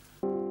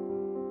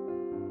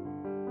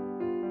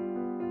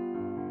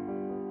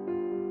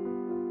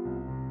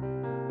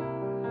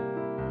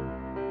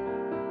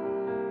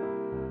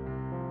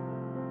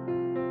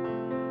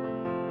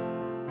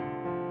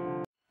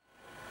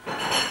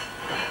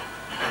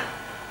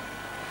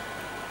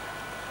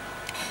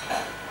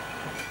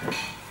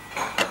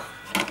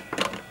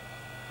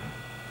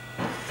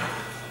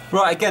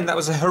 Right, again, that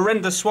was a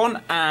horrendous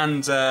one,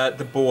 and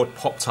the board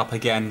popped up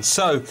again.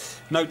 So,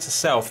 note to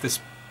self, this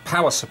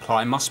power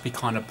supply must be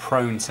kind of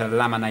prone to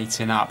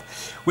laminating up,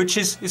 which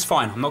is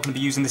fine. I'm not going to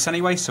be using this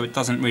anyway, so it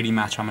doesn't really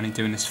matter. I'm only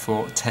doing this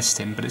for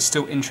testing, but it's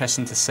still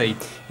interesting to see.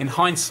 In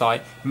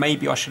hindsight,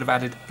 maybe I should have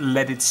added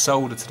leaded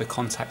solder to the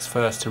contacts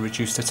first to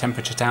reduce the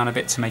temperature down a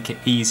bit to make it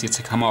easier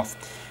to come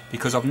off.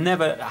 Because I've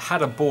never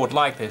had a board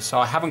like this, so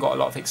I haven't got a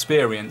lot of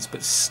experience,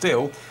 but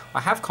still, I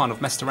have kind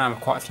of messed around with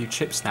quite a few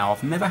chips now.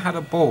 I've never had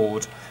a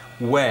board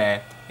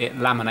where it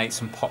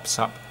laminates and pops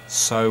up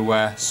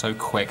so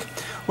quick.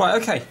 Right,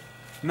 okay,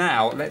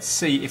 now let's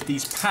see if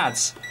these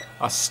pads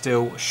are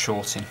still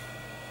shorting.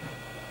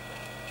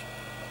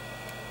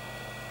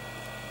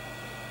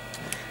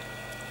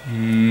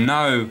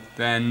 No,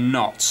 they're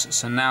not.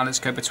 So now let's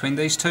go between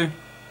these two.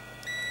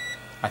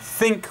 I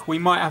think we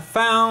might have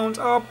found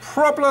a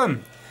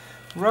problem.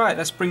 Right,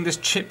 let's bring this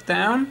chip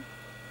down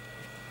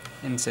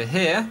into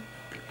here.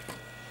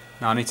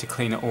 Now I need to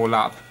clean it all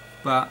up,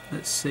 but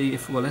let's see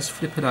if, well, let's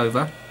flip it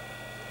over.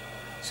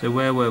 So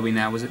where were we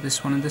now? Was it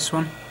this one and this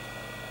one?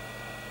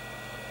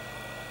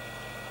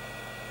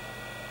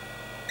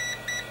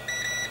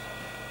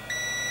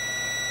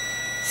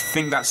 I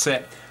think that's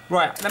it.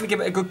 Right, let me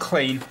give it a good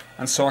clean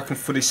and so I can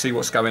fully see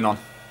what's going on.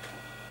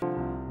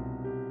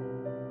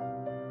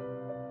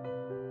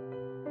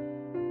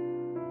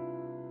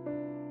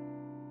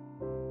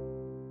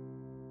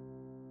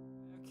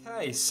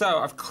 Okay, so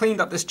I've cleaned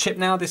up this chip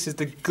now. This is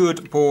the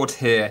good board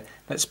here.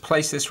 Let's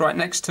place this right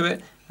next to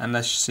it and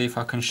let's see if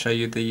I can show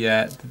you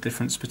the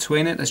difference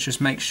between it. Let's just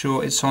make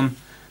sure it's on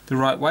the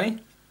right way.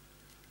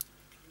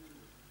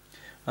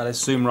 Right, let's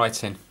zoom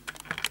right in.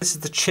 This is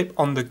the chip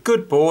on the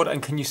good board,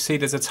 and can you see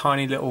there's a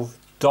tiny little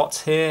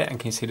dot here, and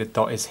can you see the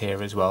dot is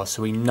here as well,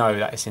 so we know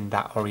that it's in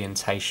that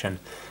orientation.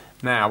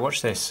 Now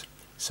watch this.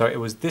 So it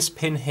was this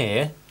pin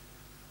here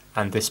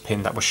and this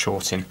pin that was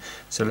shorting.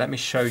 So let me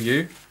show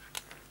you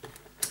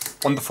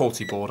on the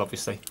faulty board,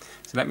 obviously.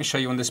 So let me show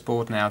you on this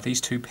board now.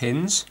 These two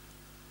pins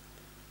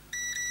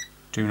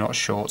do not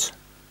short.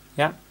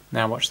 Yeah,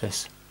 now watch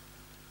this.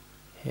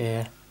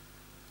 Here.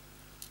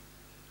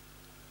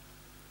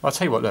 I'll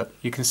tell you what, look,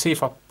 you can see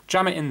if I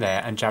jam it in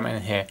there and jam it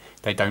in here,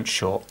 they don't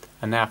short.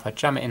 And now if I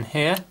jam it in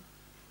here,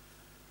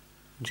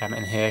 and jam it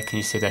in here, can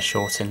you see they're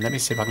shorting? Let me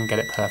see if I can get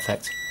it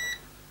perfect.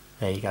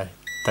 There you go,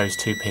 those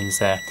two pins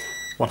there.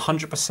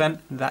 100%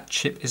 that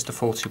chip is the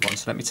faulty one.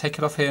 So let me take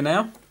it off here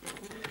now.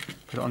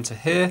 Put it onto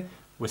here.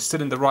 We're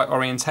still in the right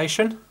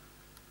orientation.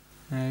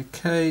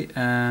 Okay,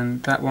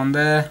 and that one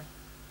there,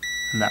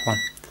 and that one.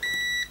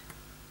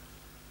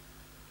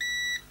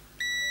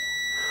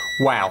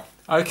 Wow,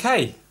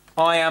 okay,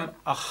 I am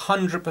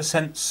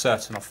 100%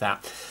 certain of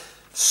that.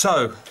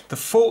 So, the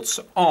fault's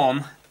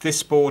on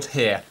this board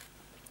here.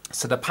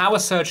 So the power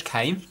surge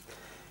came,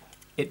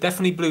 it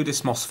definitely blew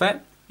this MOSFET,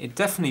 it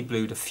definitely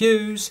blew the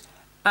fuse,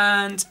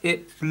 and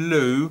it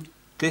blew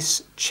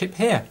this chip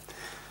here.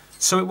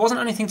 So it wasn't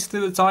anything to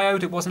do with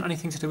diode, it wasn't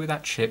anything to do with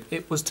that chip,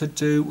 it was to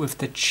do with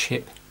the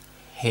chip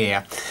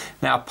here.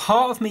 Now,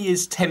 part of me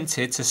is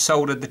tempted to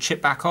solder the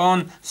chip back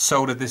on,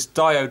 solder this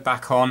diode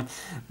back on,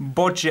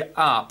 bodge it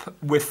up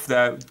with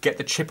get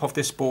the chip off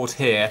this board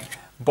here,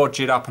 bodge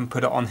it up and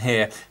put it on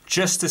here,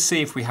 just to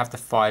see if we have the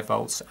 5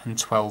 volts and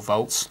 12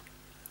 volts.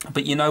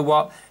 But you know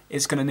what?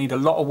 It's going to need a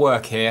lot of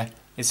work here.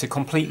 It's a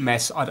complete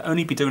mess. I'd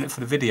only be doing it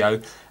for the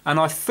video, and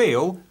I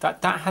feel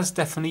that that has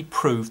definitely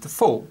proved the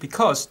fault,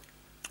 because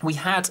we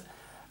had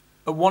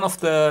one of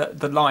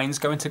the lines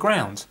going to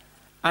ground,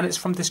 and it's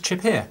from this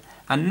chip here.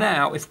 And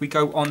now if we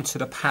go on to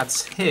the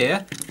pads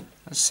here,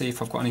 let's see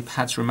if I've got any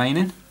pads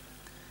remaining.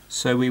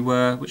 So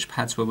which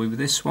pads were we?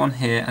 This one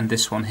here and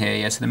this one here.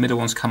 Yeah, so the middle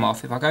one's come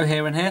off. If I go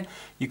here and here,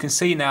 you can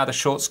see now the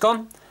short's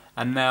gone.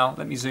 And now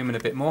let me zoom in a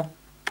bit more.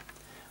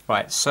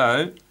 Right,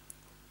 so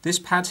this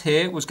pad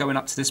here was going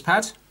up to this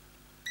pad.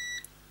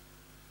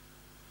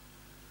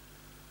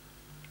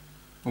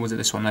 Or was it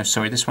this one? No,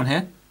 sorry, this one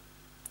here.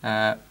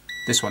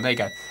 This one, there you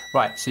go.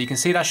 Right, so you can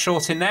see that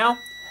shorting now.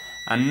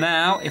 And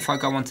now if I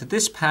go onto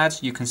this pad,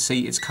 you can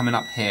see it's coming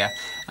up here.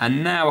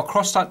 And now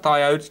across that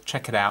diode,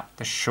 check it out,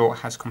 the short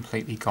has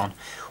completely gone.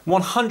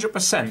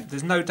 100%,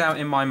 there's no doubt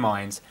in my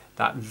mind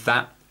that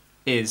that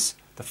is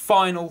the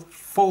final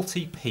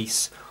faulty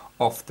piece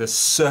of the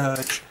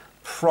surge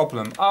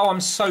problem. Oh, I'm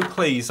so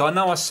pleased. I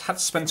know I had to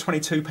spend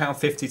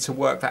 £22.50 to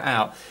work that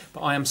out,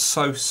 but I am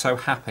so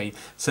happy.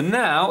 So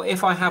now,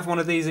 if I have one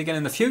of these again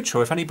in the future,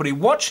 or if anybody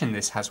watching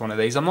this has one of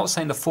these, I'm not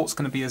saying the fault's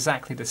going to be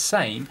exactly the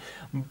same,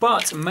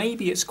 but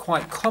maybe it's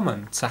quite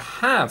common to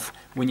have,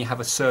 when you have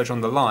a surge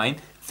on the line,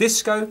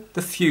 this go,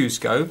 the fuse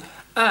go,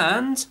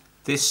 and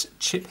this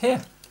chip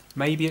here.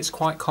 Maybe it's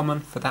quite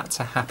common for that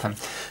to happen.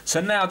 So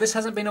now this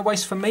hasn't been a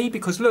waste for me,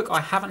 because look, I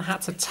haven't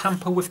had to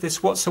tamper with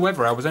this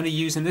whatsoever. I was only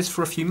using this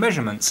for a few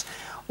measurements.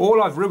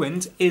 All I've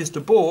ruined is the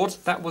board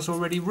that was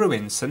already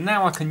ruined. So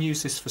now I can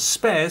use this for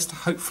spares to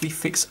hopefully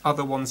fix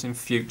other ones in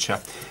future.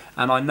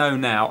 And I know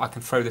now I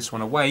can throw this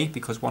one away,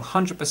 because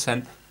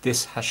 100%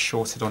 this has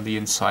shorted on the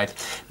inside.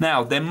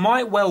 Now, there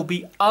might well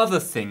be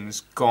other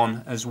things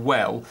gone as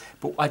well,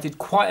 but I did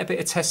quite a bit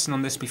of testing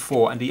on this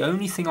before, and the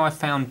only thing I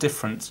found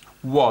different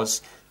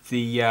was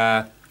the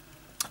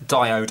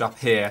diode up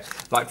here.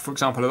 Like, for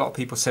example, a lot of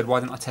people said, why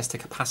didn't I test the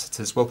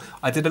capacitors? Well,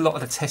 I did a lot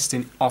of the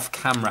testing off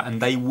camera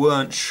and they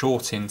weren't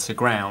shorting to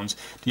ground.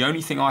 The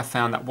only thing I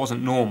found that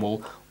wasn't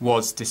normal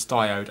was this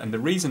diode, and the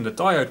reason the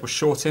diode was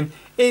shorting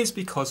is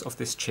because of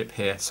this chip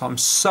here. So I'm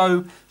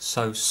so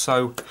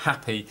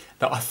happy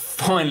that I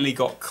finally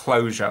got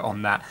closure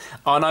on that.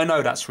 And I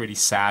know that's really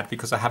sad,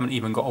 because I haven't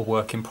even got a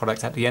working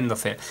product at the end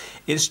of it.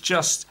 It's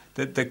just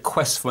the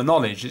quest for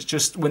knowledge. It's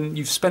just when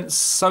you've spent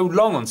so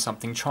long on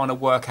something trying to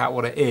work out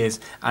what it is,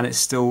 and it's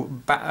still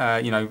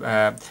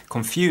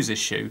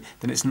confuses you,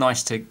 then it's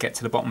nice to get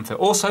to the bottom of it.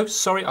 Also,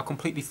 sorry, I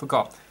completely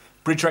forgot.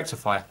 Bridge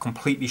rectifier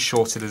completely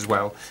shorted as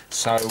well.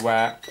 So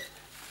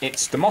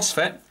it's the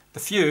MOSFET, the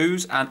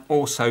fuse, and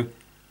also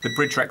the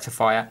bridge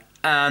rectifier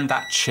and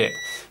that chip.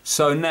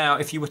 So now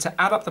if you were to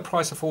add up the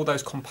price of all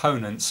those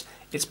components,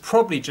 it's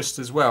probably just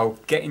as well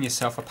getting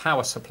yourself a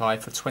power supply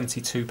for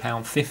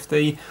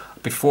 £22.50.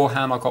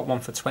 Beforehand I got one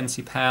for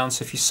 £20.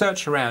 So if you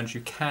search around, you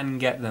can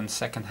get them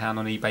second hand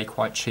on eBay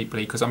quite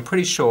cheaply, because I'm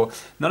pretty sure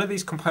none of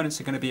these components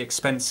are going to be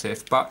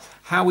expensive, but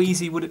how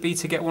easy would it be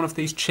to get one of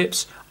these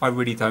chips? I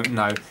really don't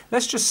know.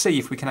 Let's just see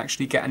if we can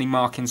actually get any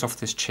markings off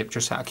this chip,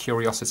 just out of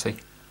curiosity.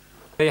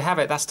 There you have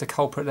it, that's the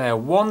culprit there,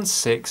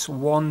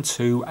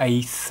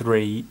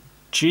 1612A3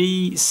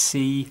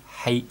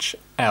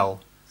 GCHL.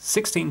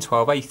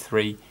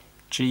 1612A3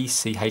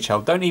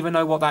 GCHL. Don't even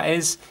know what that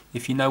is.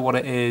 If you know what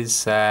it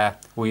is, or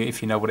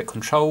if you know what it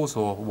controls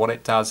or what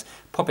it does,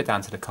 pop it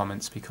down to the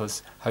comments,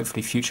 because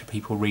hopefully future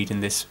people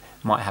reading this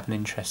might have an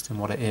interest in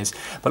what it is.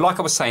 But like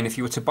I was saying, if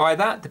you were to buy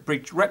that, the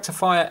bridge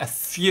rectifier, a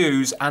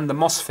fuse, and the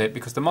MOSFET,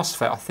 because the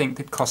MOSFET I think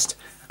did cost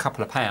a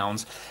couple of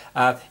pounds,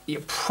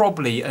 it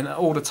probably, and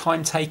all the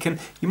time taken,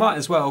 you might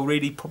as well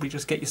really probably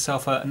just get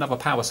yourself another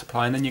power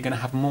supply, and then you're going to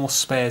have more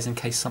spares in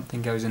case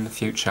something goes in the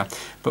future.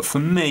 But for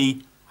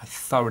me, I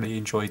thoroughly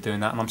enjoyed doing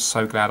that, and I'm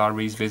so glad I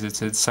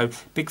revisited. So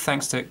big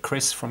thanks to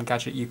Chris from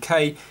Gadget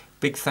UK.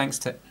 Big thanks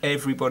to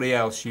everybody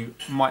else. You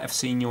might have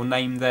seen your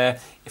name there.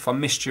 If I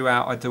missed you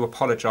out, I do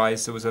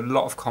apologise. There was a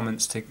lot of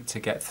comments to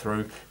get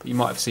through, but you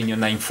might have seen your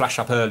name flash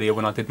up earlier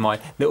when I did my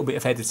little bit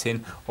of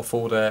editing of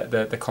all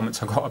the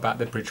comments I got about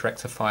the bridge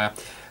rectifier.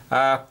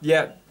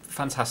 Yeah,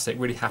 fantastic.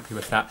 Really happy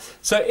with that.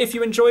 So if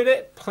you enjoyed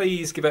it,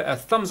 please give it a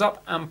thumbs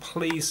up, and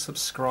please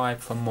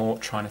subscribe for more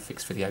Trying to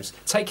Fix videos.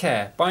 Take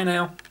care. Bye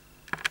now.